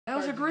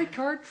was a great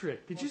card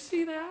trick. Did you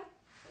see that?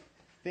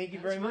 Thank you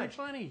very That's very much.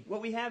 funny.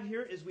 What we have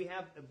here is we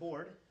have a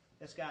board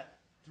that's got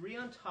 3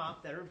 on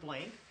top that are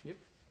blank. Yep.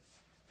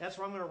 That's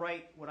where I'm going to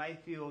write what I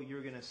feel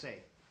you're going to say.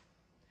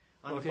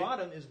 On Okay. the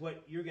bottom is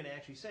what you're going to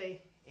actually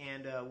say,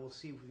 and we'll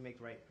see if we can make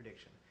the right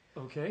prediction.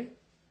 Okay.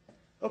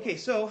 Okay,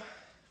 so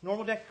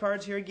normal deck of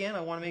cards here again.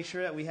 I want to make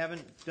sure that we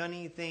haven't done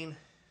anything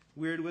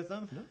weird with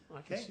them. No,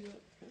 I can Okay. see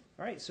that. Okay.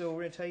 All right, so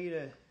we're going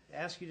to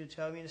ask you to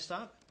tell me to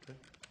stop.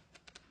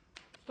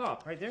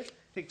 Stop. Right there.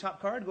 Take top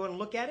card. Go ahead and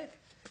look at it.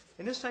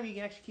 And this time you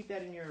can actually keep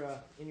that in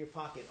your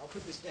pocket. I'll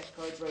put this deck of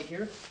cards right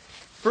here.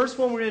 First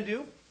one we're going to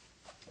do,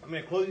 I'm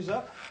going to close these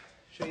up,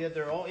 show you that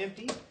they're all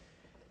empty.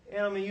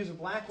 And I'm going to use a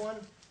black one.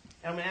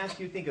 And I'm going to ask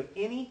you to think of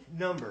any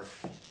number.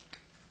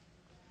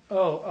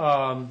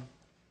 Oh,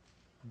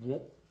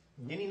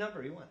 Any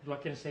number you want. do I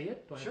can say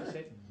it? Do I Sure. have to say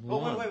it? Oh,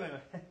 One. wait.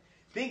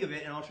 Think of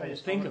it, and I'll try to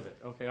Think of it.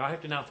 Okay, I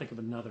have to now think of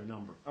another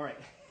number. All right.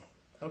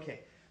 Okay.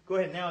 Go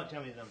ahead now and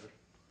tell me the number.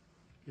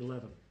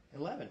 11.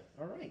 11.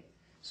 All right.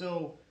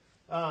 So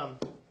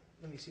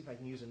let me see if I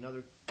can use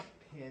another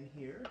pen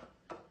here.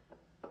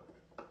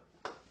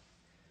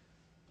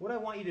 What I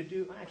want you to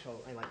do, actually,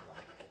 I like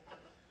black.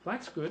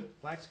 Black's good.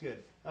 Black's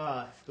good.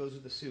 Goes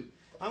with the suit.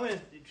 I'm going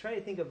to try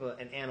to think of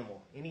an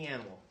animal, any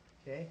animal.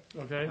 Okay.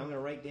 Okay. I'm going to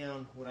write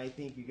down what I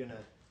think you're gonna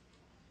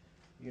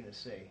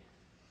say.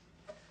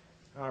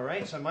 All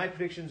right. So my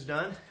prediction's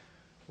done.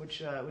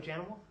 Which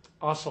animal?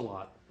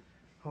 Ocelot.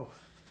 Oh,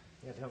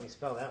 you have to help me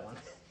spell that one.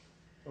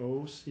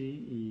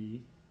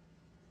 Ocelot.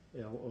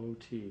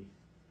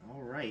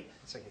 All right.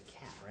 It's like a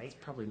cat, right?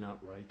 Probably not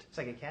right. It's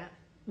like a cat?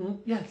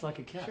 Yeah, it's like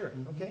a cat. Sure.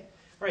 Mhm. Okay.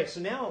 All right.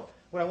 So now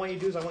what I want you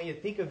to do is I want you to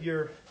think of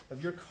your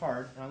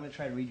card, and I'm going to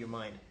try to read your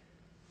mind.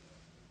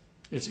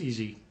 It's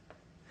easy.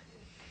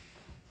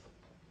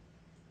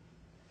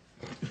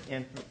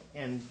 And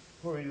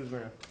what we're going to do is we're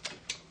going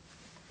to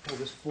pull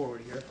this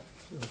forward here.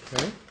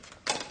 Okay.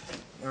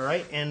 All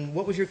right. And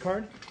what was your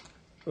card?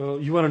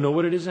 You want to know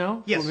what it is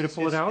now? Yes. Want me to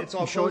pull it out It's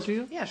all and show it closed. to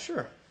you? Yeah,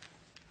 sure.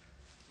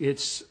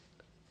 It's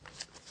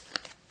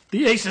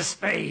the Ace of The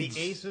Spades.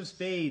 Ace of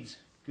Spades.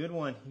 Good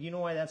one. You know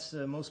why that's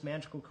the most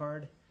magical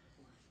card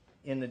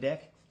in the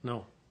deck?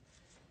 No.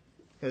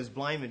 Because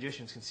blind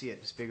magicians can see it.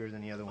 It's bigger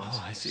than the other ones.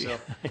 Oh, I see. So,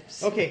 I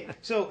see. okay.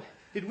 So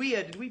did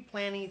we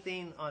plan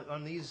anything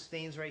on these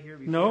things right here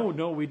before?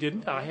 No, we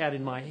didn't. I had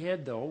in my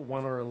head though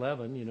 1 or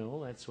 11. You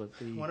know, that's what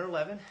the. 1 or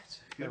 11. It's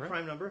a good All right.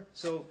 prime number.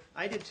 So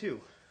I did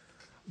too.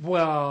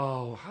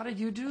 Well, how did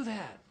you do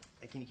that?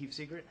 Can you keep a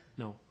secret?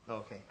 No. Oh,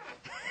 okay.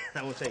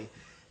 I will tell you.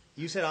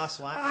 You said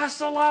Ocelot. I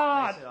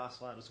Ocelot. said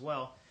Ocelot as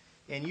well.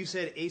 And you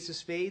said Ace of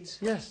Spades.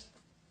 Yes.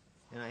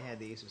 And I had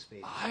the Ace of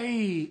Spades.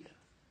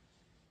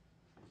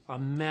 A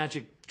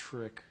magic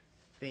trick.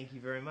 Thank you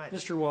very much.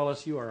 Mr.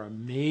 Wallace, you are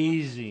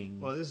amazing.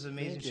 Well, this is an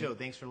amazing Thank you. show.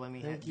 Thanks for letting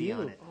me Thank be you.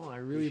 on it. Oh, I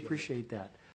really appreciate that.